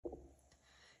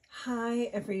Hi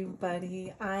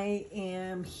everybody, I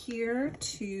am here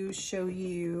to show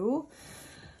you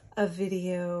a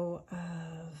video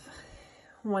of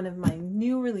one of my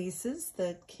new releases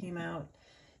that came out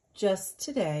just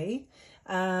today.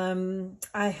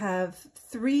 I have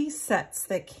 3 sets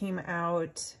that came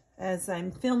out as I'm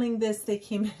filming this. They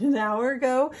came in an hour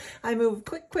ago. I moved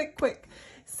quick.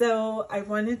 So I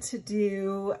wanted to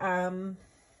do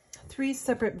 3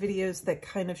 separate videos that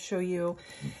kind of show you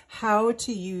how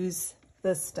to use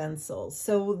the stencils.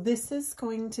 So this is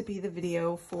going to be the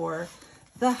video for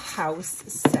the house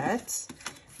set,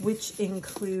 which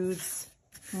includes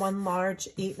one large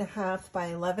 8.5 by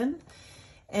 11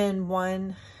 and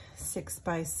one 6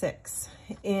 by 6.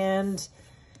 And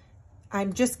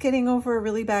I'm just getting over a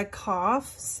really bad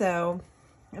cough, so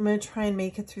I'm going to try and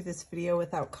make it through this video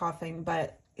without coughing,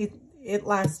 but it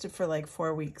lasted for like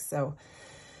 4 weeks, so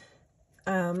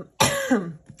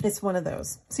it's one of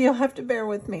those. So you'll have to bear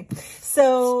with me.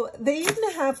 So the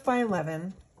 8.5 by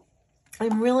 11,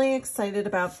 I'm really excited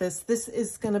about this. This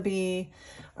is going to be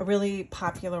a really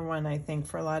popular one, I think,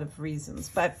 for a lot of reasons.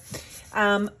 But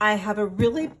I have a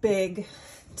really big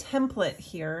template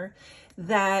here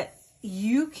that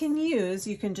you can use.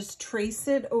 You can just trace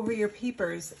it over your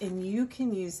papers and you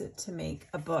can use it to make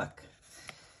a book.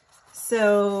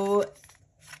 So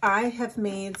I have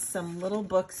made some little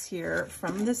books here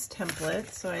from this template.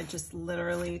 So I just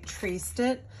literally traced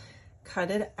it,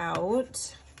 cut it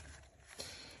out,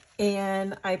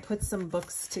 and I put some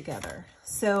books together.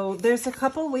 So there's a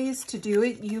couple ways to do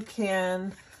it. You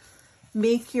can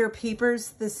make your papers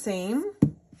the same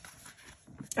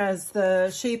as the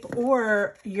shape,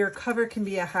 or your cover can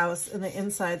be a house and the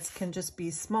insides can just be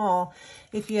small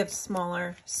if you have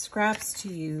smaller scraps to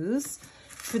use.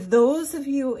 For those of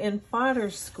you in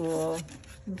fodder school,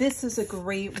 this is a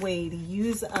great way to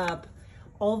use up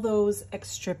all those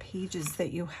extra pages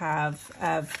that you have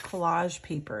of collage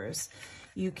papers.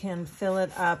 You can fill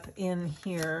it up in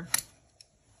here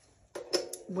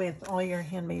with all your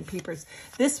handmade papers.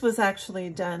 This was actually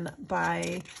done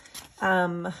by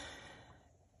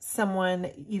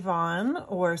someone, Yvonne,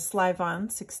 or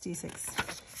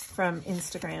Slyvon66 from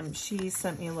Instagram. She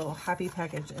sent me a little happy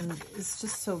package and it's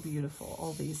just so beautiful,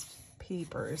 all these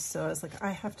papers. So I was like,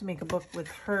 I have to make a book with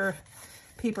her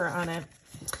paper on it.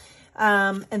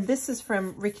 And this is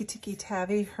from Ricky Tikki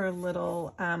Tavi, her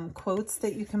little quotes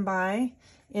that you can buy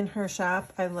in her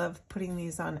shop. I love putting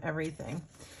these on everything.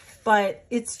 But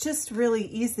it's just really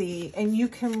easy, and you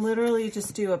can literally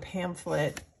just do a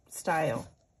pamphlet style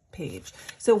page.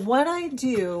 So what I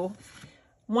do,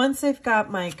 once I've got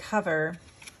my cover,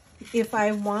 if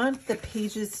I want the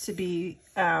pages to be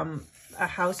a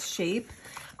house shape,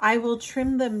 I will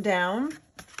trim them down.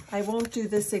 I won't do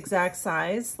this exact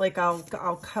size. Like I'll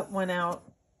cut one out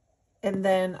and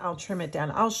then I'll trim it down.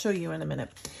 I'll show you in a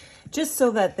minute, just so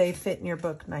that they fit in your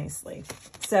book nicely.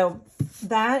 So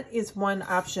that is one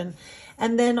option.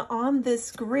 And then on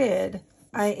this grid,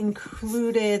 I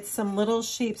included some little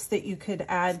shapes that you could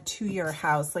add to your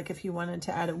house. Like if you wanted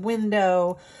to add a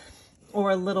window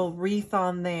or a little wreath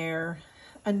on there,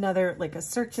 another like a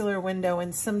circular window,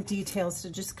 and some details to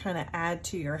just kind of add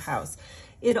to your house.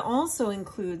 It also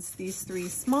includes these 3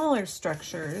 smaller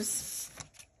structures,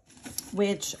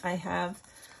 which I have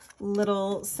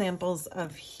little samples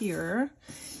of here.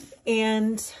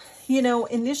 And, you know,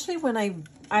 initially when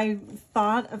I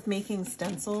thought of making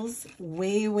stencils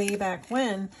way back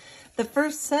when, the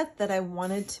first set that I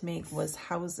wanted to make was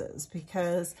houses,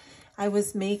 because I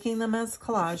was making them as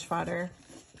collage fodder,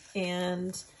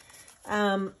 and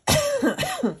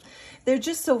they're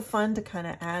just so fun to kind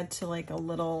of add to like a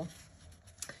little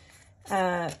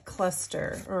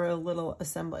cluster or a little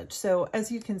assemblage. So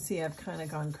as you can see, I've kind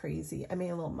of gone crazy. I made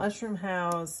a little mushroom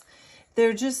house.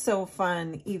 They're just so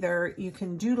fun. Either you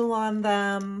can doodle on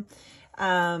them,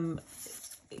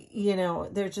 you know,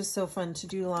 they're just so fun to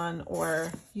doodle on,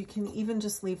 or you can even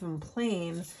just leave them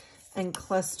plain and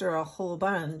cluster a whole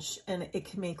bunch, and it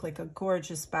can make like a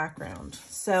gorgeous background.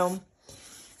 So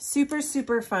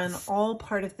super fun, all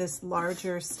part of this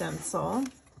larger stencil.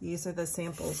 These are the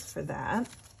samples for that.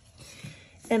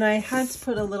 And I had to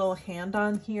put a little hand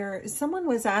on here. Someone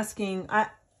was asking,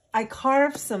 I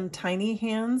carved some tiny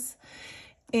hands,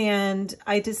 and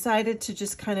I decided to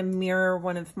just kind of mirror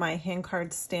one of my hand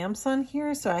card stamps on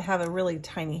here. So I have a really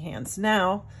tiny hands.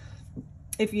 Now,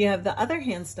 if you have the other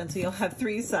hand stencil, you'll have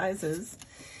 3 sizes.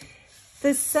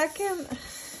 The second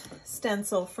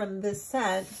stencil from this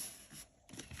set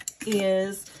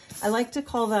is, I like to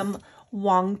call them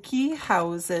wonky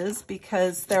houses,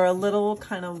 because they're a little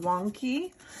kind of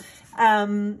wonky.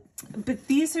 But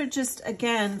these are just,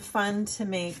 again, fun to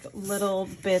make little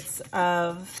bits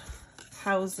of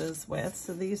houses with.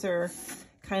 So these are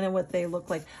kind of what they look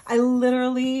like. I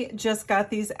literally just got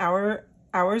these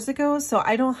hours ago, so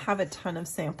I don't have a ton of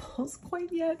samples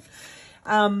quite yet.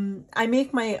 I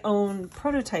make my own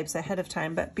prototypes ahead of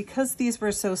time, but because these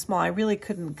were so small, I really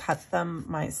couldn't cut them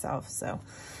myself. So,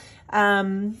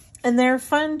 and they're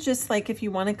fun just like if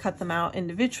you want to cut them out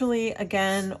individually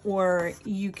again, or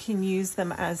you can use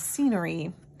them as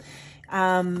scenery.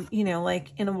 You know,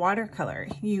 like in a watercolor,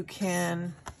 you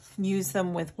can use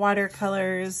them with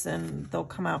watercolors and they'll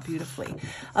come out beautifully.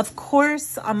 Of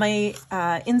course, on my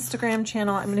Instagram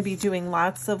channel, I'm going to be doing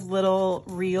lots of little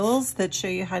reels that show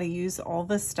you how to use all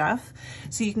this stuff.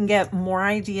 So you can get more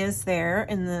ideas there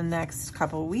in the next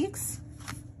couple of weeks.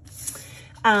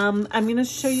 I'm going to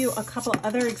show you a couple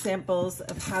other examples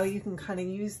of how you can kind of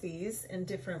use these in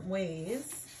different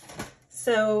ways.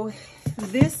 So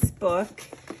this book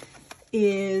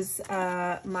is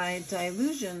my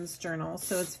Dilutions journal.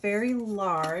 So it's very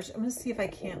large. I'm going to see if I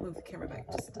can't move the camera back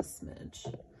just a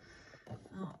smidge.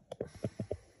 Oh,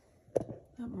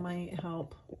 that might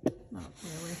help. Not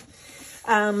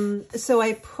really. So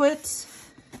I put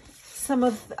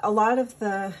a lot of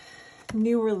the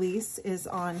new release is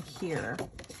on here.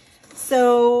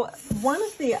 So one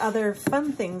of the other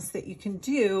fun things that you can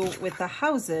do with the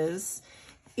houses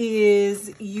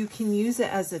is you can use it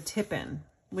as a tip-in,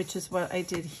 which is what I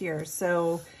did here.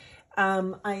 So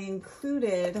I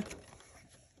included,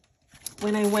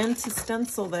 when I went to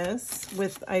stencil this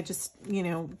with, I just, you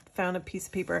know, found a piece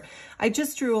of paper. I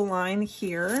just drew a line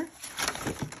here.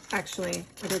 Actually,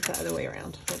 I did the other way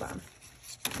around. Hold on.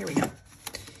 Here we go.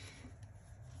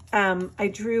 I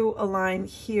drew a line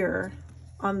here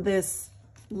on this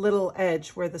little edge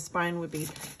where the spine would be,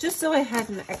 just so I had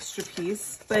an extra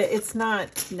piece, but it's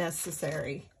not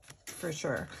necessary for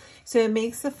sure. So it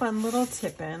makes a fun little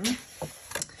tip-in.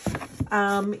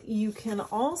 You can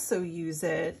also use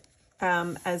it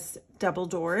as double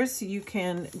doors. So you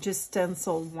can just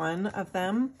stencil one of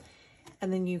them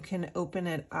and then you can open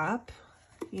it up.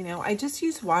 You know, I just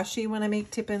use washi when I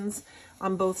make tip-ins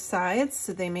on both sides,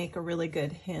 so they make a really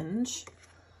good hinge.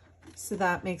 So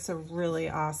that makes a really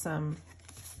awesome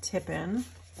tip-in.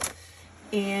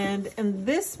 And in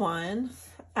this one,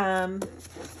 I'm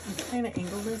trying to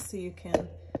angle this so you can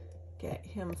get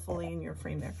him fully in your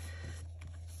frame there.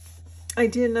 I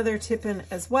did another tip-in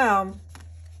as well,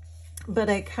 but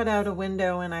I cut out a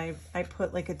window and I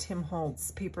put like a Tim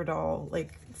Holtz paper doll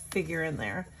like figure in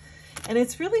there. And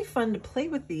it's really fun to play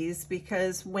with these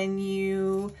because when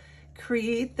you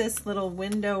create this little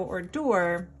window or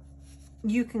door,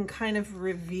 you can kind of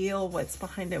reveal what's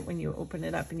behind it when you open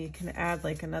it up, and you can add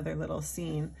like another little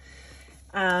scene.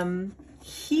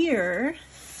 Here,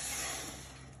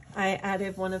 I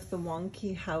added one of the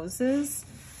wonky houses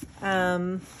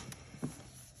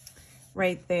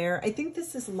right there. I think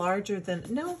this is larger than,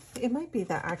 no, it might be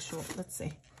the actual, let's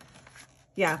see.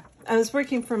 Yeah, I was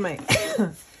working for my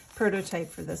prototype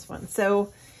for this one.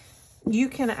 So you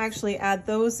can actually add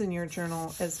those in your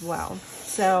journal as well.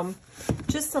 So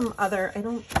just some other, I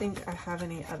don't think I have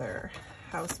any other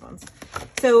house ones.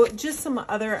 So just some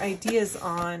other ideas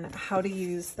on how to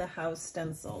use the house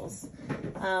stencils.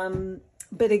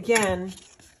 But again,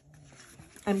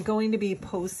 I'm going to be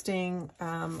posting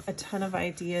a ton of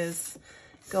ideas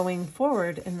going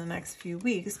forward in the next few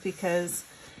weeks because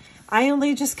I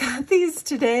only just got these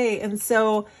today. And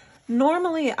so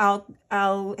normally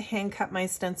I'll hand cut my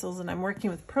stencils and I'm working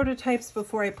with prototypes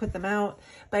before I put them out,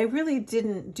 but I really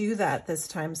didn't do that this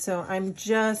time. So I'm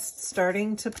just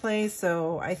starting to play.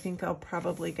 So I think I'll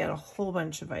probably get a whole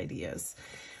bunch of ideas,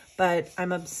 but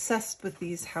I'm obsessed with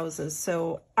these houses.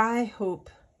 So I hope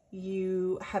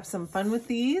you have some fun with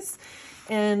these.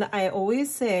 And I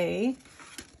always say,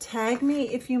 tag me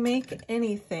if you make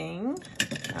anything.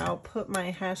 I'll put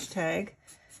my hashtag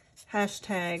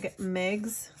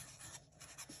Meg's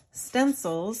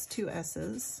Stencils, 2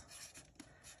 S's,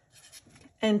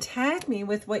 and tag me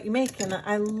with what you make. And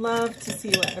I love to see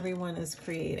what everyone is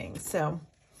creating. So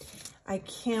I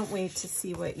can't wait to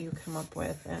see what you come up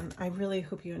with. And I really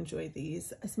hope you enjoy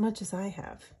these as much as I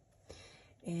have.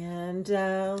 And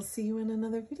I'll see you in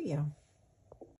another video.